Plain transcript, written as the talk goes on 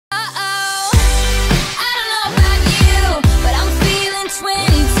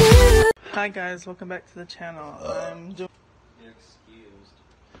Hi guys, welcome back to the channel. You're excused.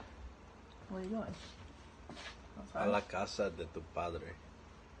 Where are you going? A la casa de tu padre.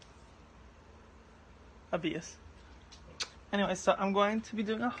 Obvious. Anyway, so I'm going to be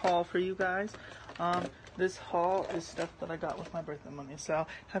doing a haul for you guys. This haul is stuff that I got with my birthday money. So,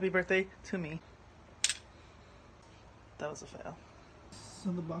 happy birthday to me. That was a fail.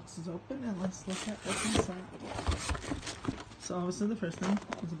 So the box is open and let's look at what's inside. So obviously the first thing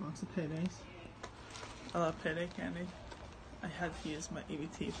is a box of Paydays. I love Payday candy. I had to use my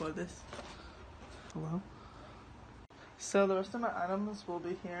EBT for this. Hello? So the rest of my items will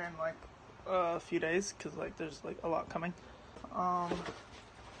be here in like a few days because like there's like a lot coming.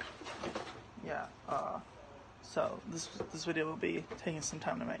 So this video will be taking some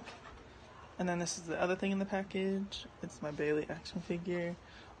time to make. And then this is the other thing in the package. It's my Bailey action figure.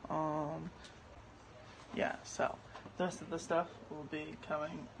 So the rest of the stuff will be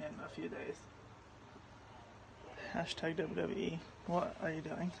coming in a few days. Hashtag WWE. What are you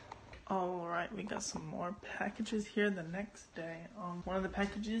doing? Alright, we got some more packages here the next day. One of the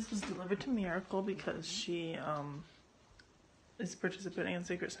packages was delivered to Miracle because she is participating in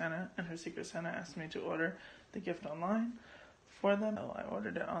Secret Santa, and her Secret Santa asked me to order the gift online for them. So I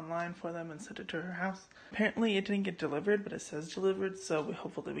ordered it online for them and sent it to her house. Apparently it didn't get delivered, but it says delivered, so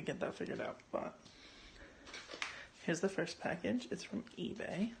hopefully we get that figured out. But here's the first package. It's from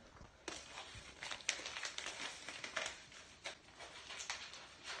eBay.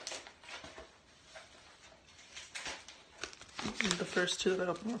 The first two that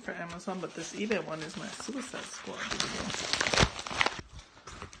I opened were for Amazon, but this eBay one is my Suicide Squad video.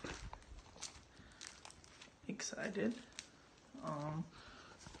 Excited.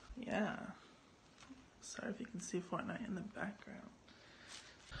 Yeah. Sorry if you can see Fortnite in the background.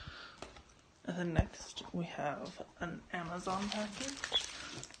 And then next we have an Amazon package.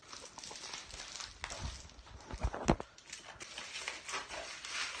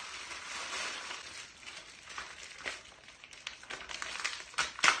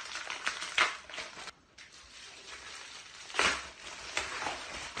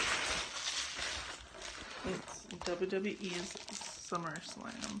 It's WWE's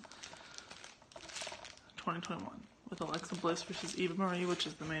SummerSlam 2021 with Alexa Bliss versus Eva Marie, which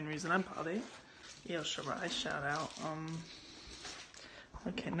is the main reason I bought it. Yo, Shirai, shout out.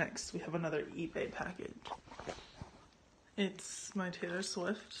 Okay, next we have another eBay package. It's my Taylor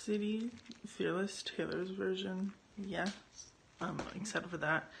Swift CD, Fearless Taylor's version. Yes, I'm excited for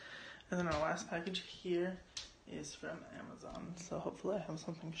that. And then our last package here is from Amazon. So hopefully I have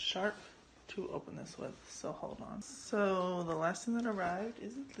something sharp to open this with, so hold on. So the last thing that arrived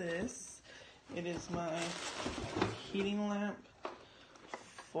is this. It is my heating lamp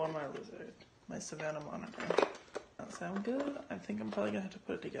for my lizard, my Savannah monitor. That sound good? I think I'm probably gonna have to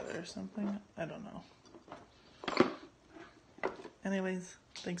put it together or something. I don't know. Anyways,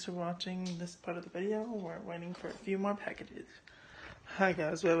 thanks for watching this part of the video. We're waiting for a few more packages. Hi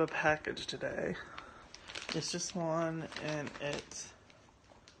guys, we have a package today. It's just one, and it's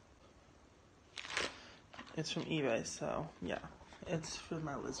from eBay, so yeah, it's for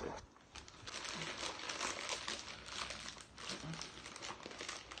my lizard.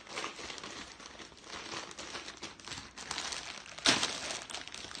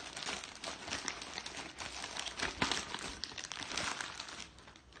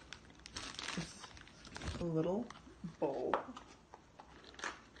 It's a little bowl.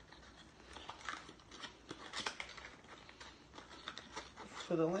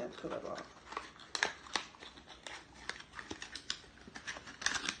 For the lamp that I bought.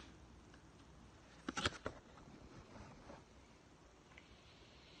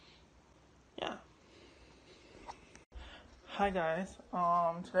 Yeah. Hi guys.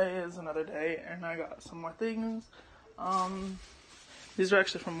 Today is another day and I got some more things. These are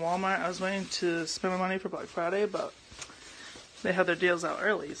actually from Walmart. I was waiting to spend my money for Black Friday, but they had their deals out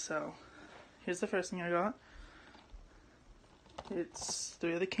early, so here's the first thing I got. It's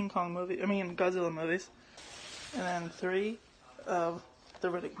 3 of the Godzilla movies, and then 3 of the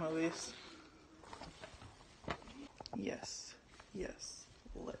Riddick movies. Yes,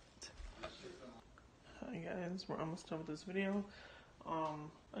 lit. Hi guys, we're almost done with this video.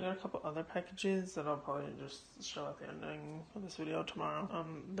 I got a couple other packages that I'll probably just show at the ending of this video tomorrow.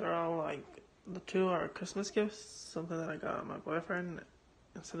 They're all like, the 2 are Christmas gifts, something that I got my boyfriend,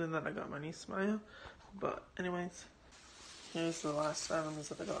 and something that I got my niece Maya. But anyways, here's the last items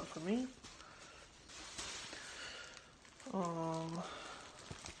that I got for me.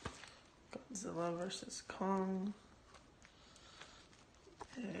 Godzilla vs. Kong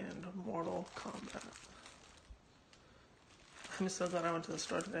and Mortal Kombat. I'm so glad I went to the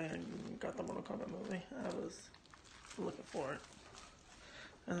store today and got the Mortal Kombat movie. I was looking for it.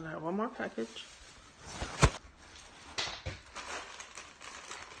 And then I have one more package.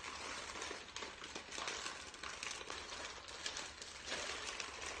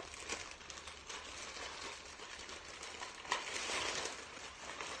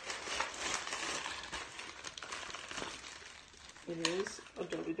 It is a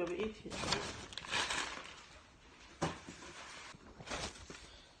WWE t-shirt.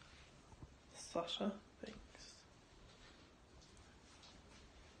 Sasha Banks.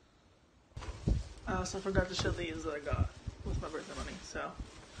 I also forgot to show these that I got with my birthday money. So,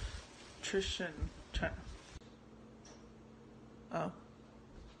 Trish and China.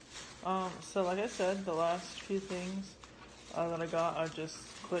 So like I said, the last few things that I got are just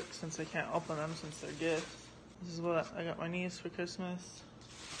quick since I can't open them since they're gifts. This is what I got my niece for Christmas.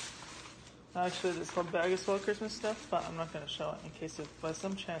 Actually, this whole bag is full of Christmas stuff, but I'm not going to show it in case if by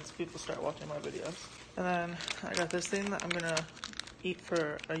some chance people start watching my videos. And then I got this thing that I'm going to eat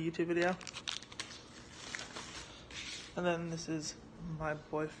for a YouTube video. And then this is my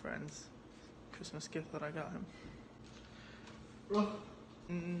boyfriend's Christmas gift that I got him.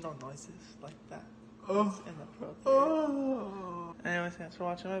 No noises like that. It's inappropriate. Anyways, thanks for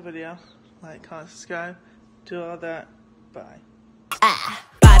watching my video. Like, comment, subscribe, do all that. Bye.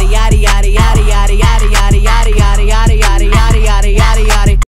 Yada yada yada yada yada yada yada yada yada yada yada yada yada.